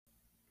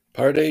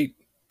Part 8.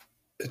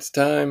 It's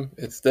time.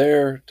 It's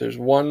there. There's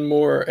one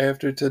more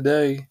after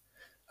today.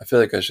 I feel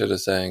like I should have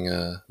sang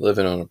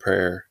Living on a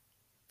Prayer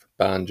for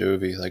Bon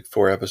Jovi like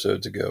 4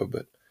 episodes ago,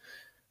 but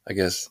I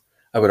guess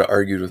I would have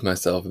argued with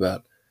myself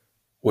about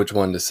which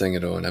one to sing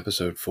it on,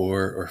 episode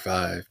 4 or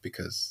 5,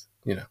 because,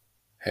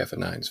 half of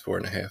 9 is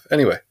 4.5.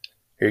 Anyway,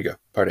 here you go.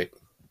 Part 8.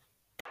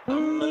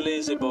 I'm a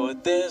lazy boy,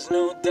 there's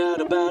no doubt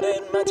about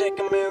it. Might take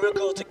a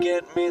miracle to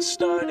get me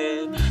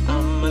started.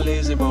 I'm a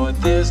lazy boy,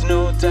 there's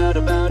no doubt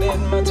about it.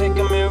 Might take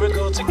a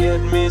miracle to get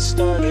me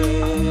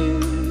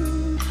started.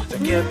 To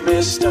get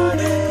me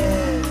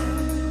started.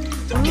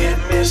 To get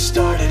me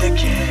started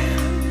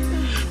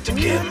again. To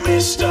get me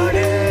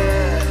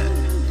started.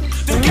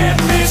 To get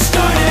me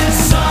started,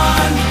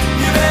 son.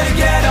 You better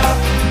get up.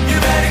 You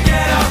better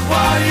get up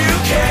while you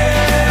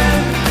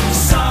can.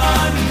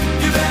 Son,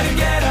 you better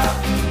get up.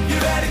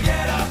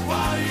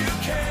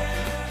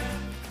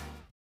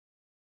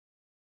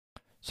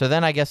 So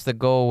then I guess the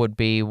goal would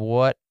be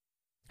what?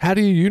 How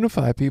do you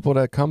unify people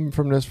that come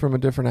from this from a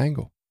different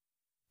angle?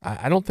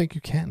 I don't think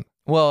you can.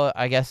 Well,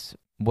 I guess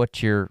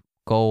what's your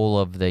goal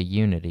of the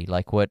unity?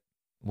 Like what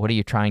are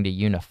you trying to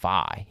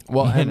unify?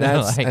 Well, You and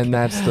know,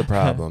 that's the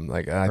problem.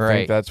 Like I Right.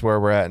 think that's where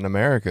we're at in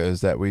America,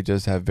 is that we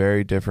just have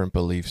very different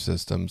belief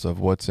systems of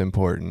what's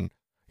important.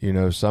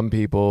 Some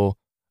people,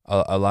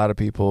 a lot of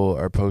people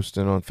are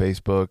posting on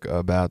Facebook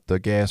about the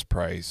gas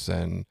price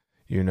and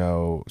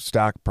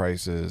stock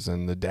prices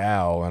and the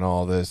Dow and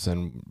all this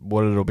and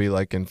what it'll be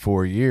like in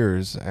 4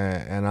 years.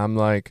 And I'm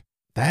like,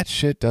 that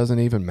shit doesn't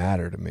even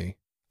matter to me.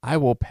 I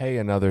will pay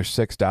another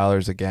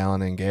 $6 a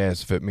gallon in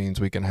gas if it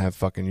means we can have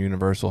fucking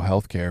universal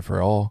health care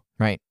for all.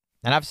 Right.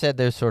 And I've said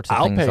those sorts of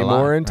I'll things pay a lot,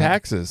 more in right?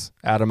 taxes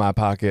out of my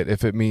pocket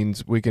if it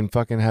means we can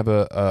fucking have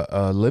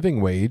a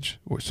living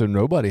wage so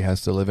nobody has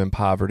to live in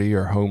poverty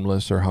or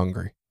homeless or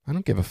hungry. I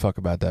don't give a fuck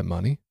about that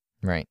money.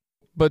 Right.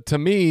 But to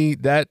me,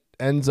 that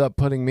ends up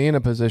putting me in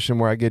a position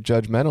where I get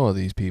judgmental of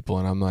these people.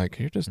 And I'm like,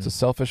 you're just a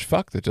selfish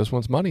fuck that just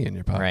wants money in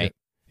your pocket. Right.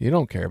 You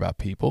don't care about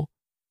people.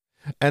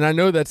 And I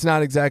know that's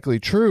not exactly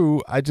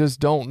true. I just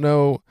don't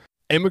know.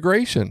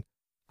 Immigration.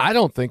 I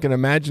don't think an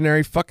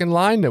imaginary fucking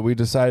line that we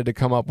decided to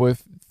come up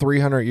with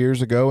 300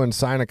 years ago and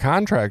sign a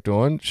contract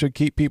on should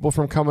keep people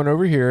from coming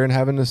over here and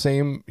having the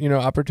same,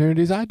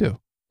 opportunities I do.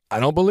 I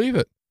don't believe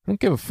it. I don't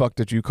give a fuck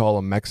that you call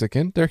them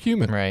Mexican. They're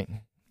human. Right.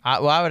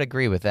 I would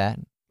agree with that.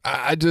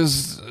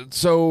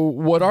 So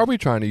what are we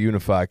trying to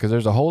unify? Because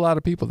there's a whole lot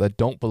of people that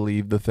don't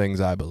believe the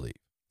things I believe.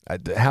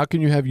 How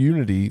can you have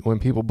unity when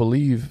people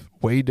believe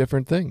way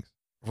different things?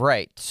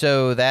 Right.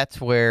 So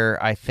that's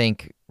where I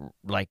think,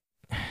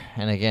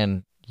 and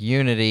again,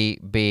 unity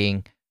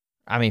being,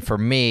 for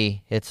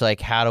me, it's like,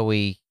 how do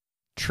we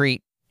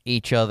treat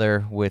each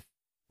other with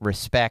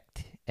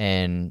respect?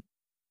 And,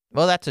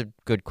 well, that's a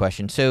good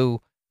question.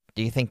 So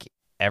do you think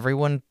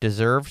everyone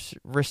deserves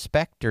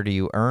respect, or do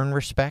you earn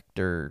respect,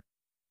 or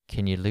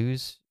can you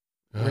lose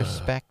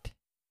respect?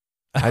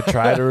 I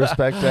try to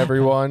respect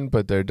everyone,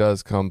 but there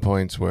does come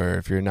points where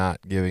if you're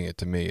not giving it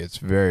to me, it's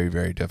very,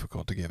 very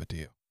difficult to give it to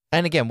you.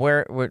 And again,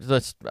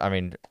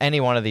 any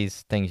one of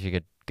these things you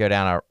could go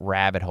down a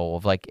rabbit hole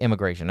of, like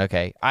immigration.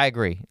 Okay, I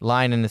agree.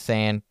 Line in the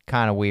sand,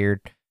 kind of weird,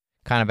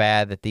 kind of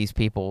bad that these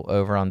people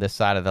over on this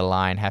side of the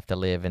line have to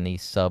live in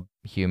these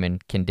subhuman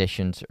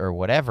conditions or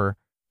whatever.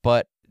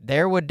 But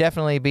there would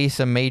definitely be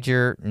some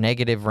major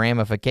negative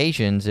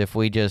ramifications if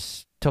we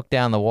just took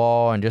down the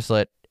wall and just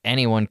let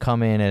anyone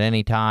come in at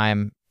any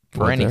time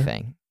for Right there.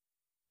 anything.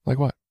 Like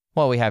what?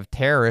 Well, we have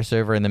terrorists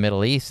over in the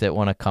Middle East that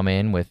want to come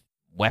in with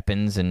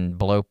weapons and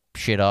blow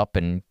shit up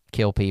and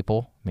kill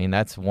people.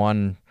 That's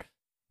one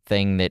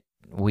thing that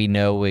we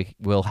know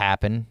will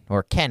happen,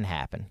 or can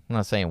happen. I'm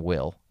not saying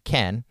will,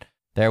 can.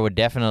 There would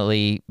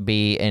definitely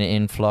be an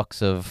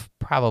influx of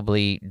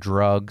probably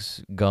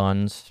drugs,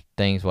 guns,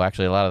 things. Well,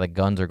 actually, a lot of the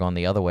guns are going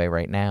the other way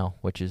right now,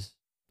 which is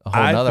a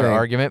whole I other think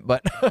argument.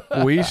 But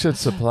we should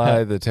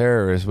supply the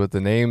terrorists with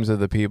the names of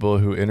the people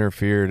who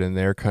interfered in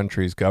their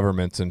country's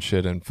governments and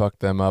shit and fucked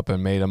them up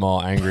and made them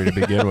all angry to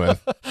begin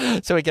with.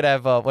 So we could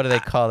have, what do they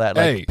call that?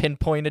 Like Hey.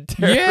 pinpointed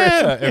terrorism?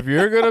 Yeah, if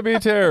you're going to be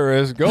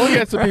terrorists, go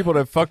against the people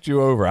that fucked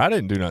you over. I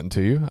didn't do nothing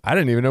to you. I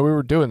didn't even know we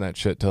were doing that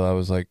shit till I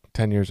was like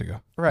 10 years ago.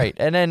 Right.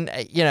 And then,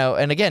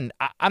 and again,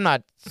 I'm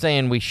not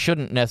saying we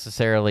shouldn't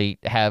necessarily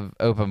have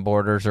open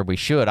borders, or we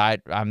should.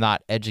 I'm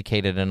not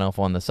educated enough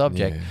on the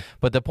subject. Yeah.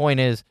 But the point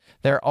is,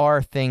 there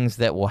are things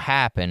that will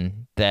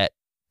happen that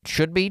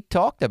should be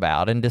talked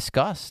about and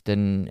discussed,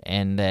 and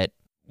that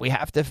we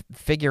have to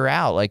figure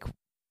out, like,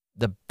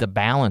 the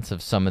balance of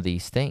some of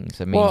these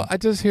things. Well, I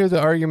just hear the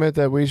argument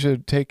that we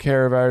should take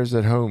care of ours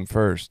at home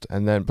first,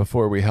 and then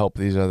before we help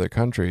these other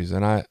countries.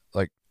 And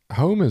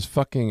home is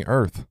fucking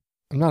Earth.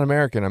 I'm not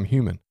American. I'm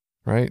human,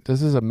 right?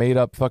 This is a made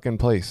up fucking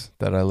place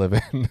that I live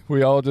in.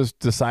 We all just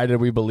decided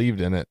we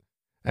believed in it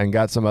and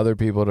got some other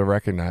people to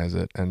recognize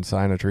it and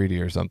sign a treaty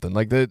or something.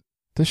 Like this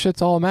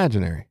shit's all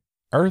imaginary.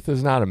 Earth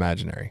is not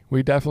imaginary.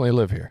 We definitely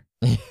live here.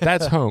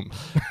 That's home.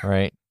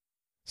 Right.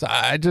 So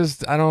I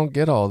don't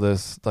get all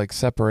this like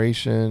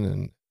separation,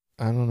 and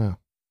I don't know.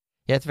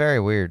 Yeah, it's very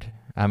weird.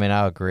 I mean,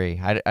 I agree.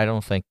 I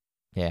don't think,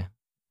 yeah.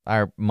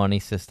 Our money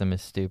system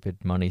is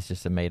stupid. Money's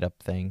just a made up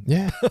thing.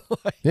 Yeah.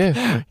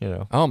 Yeah. You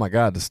know. Oh my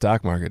God, the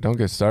stock market. Don't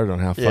get started on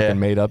how Yeah, fucking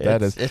made up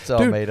that is. It's all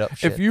Dude, made up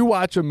shit. If you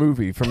watch a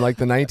movie from like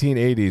the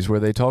 1980s where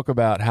they talk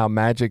about how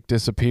magic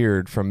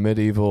disappeared from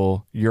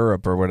medieval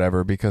Europe or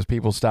whatever because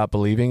people stopped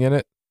believing in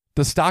it,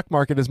 the stock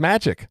market is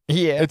magic.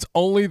 Yeah. It's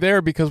only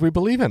there because we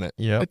believe in it.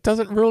 Yep. It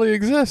doesn't really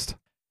exist.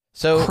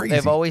 So Crazy.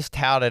 they've always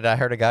touted, I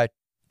heard a guy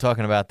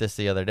talking about this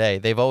the other day,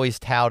 they've always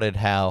touted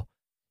how,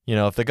 you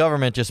know, if the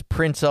government just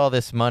prints all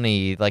this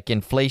money, like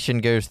inflation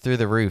goes through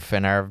the roof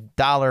and our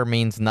dollar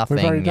means We've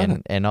already nothing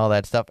done and all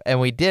that stuff. And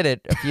we did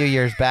it a few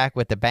years back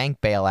with the bank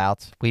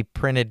bailouts. We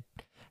printed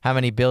how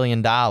many $1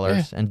 billion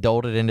and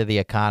doled it into the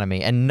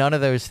economy. And none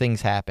of those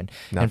things happened.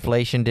 Nothing.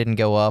 Inflation didn't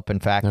go up. In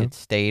fact, No. it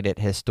stayed at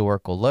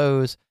historical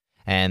lows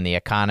and the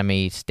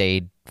economy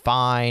stayed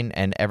fine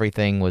and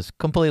everything was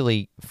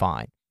completely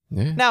fine.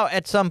 Yeah. Now,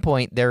 at some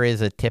point, there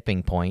is a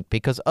tipping point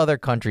because other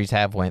countries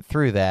have went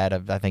through that.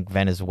 I think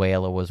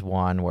Venezuela was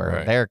one where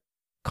Right. their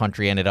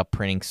country ended up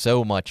printing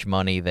so much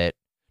money that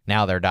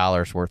now their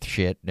dollar's worth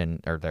shit,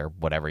 or their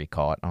whatever you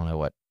call it. I don't know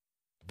what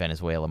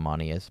Venezuela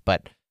money is,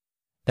 but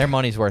their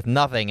money's worth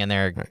nothing and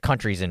their Right.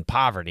 country's in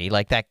poverty.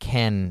 Like, that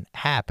can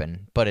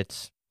happen, but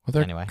it's... Well,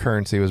 their Anyway.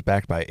 currency was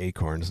backed by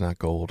acorns, not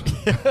gold.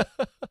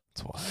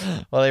 That's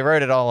why. Well, they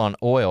wrote it all on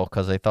oil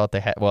because they thought they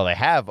had... Well, they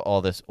have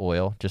all this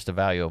oil, just the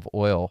value of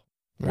oil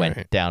went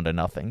Right. down to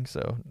nothing,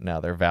 so now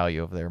their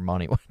value of their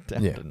money went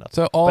down Yeah. to nothing.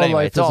 So all But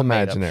anyway, life it's is all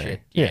made up imaginary.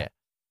 shit. Yeah. Yeah.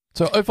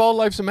 So if all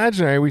life's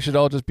imaginary, we should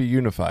all just be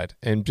unified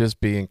and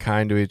just being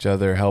kind to each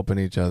other, helping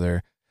each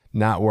other,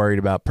 not worried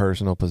about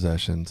personal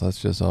possessions.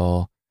 Let's just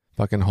all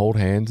fucking hold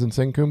hands and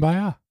sing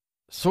Kumbaya.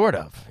 Sort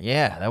of.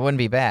 Yeah, that wouldn't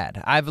be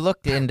bad. I've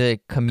looked into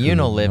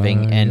communal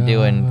living and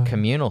doing Kumbaya.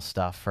 communal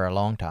stuff for a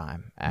long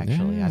time,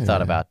 actually. I Yeah.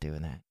 thought about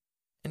doing that.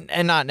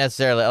 And not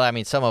necessarily, I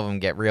mean, some of them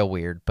get real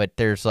weird, but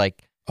there's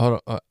like, Oh,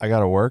 I got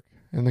to work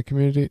in the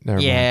community? Never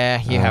mind.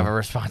 yeah, you have Oh. a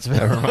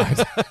responsibility. Never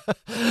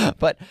mind.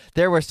 But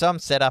there were some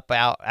set up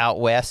out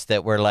west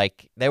that were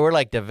like, they were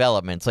like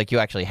developments. Like you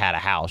actually had a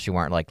house. You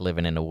weren't like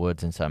living in the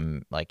woods in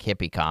some like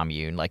hippie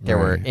commune. Like there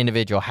were Right.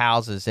 individual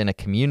houses in a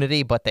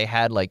community, but they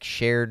had like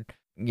shared,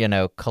 you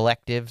know,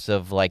 collectives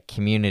of like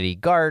community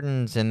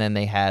gardens. And then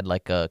they had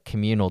like a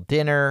communal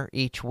dinner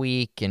each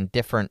week and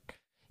different,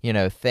 you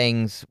know,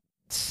 things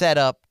set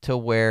up to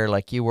where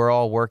like you were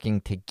all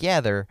working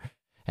together.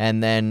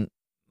 And then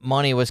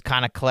money was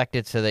kind of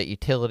collected so that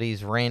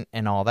utilities, rent,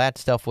 and all that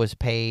stuff was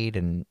paid.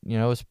 And, you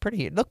know,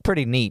 it looked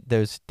pretty neat,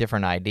 those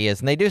different ideas.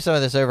 And they do some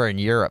of this over in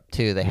Europe,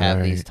 too. They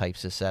have these Right.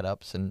 types of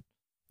setups. And,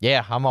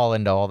 yeah, I'm all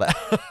into all that.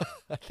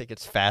 I think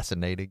it's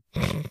fascinating.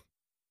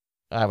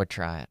 I would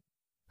try it.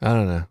 I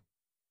don't know.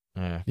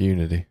 Yeah.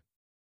 Unity.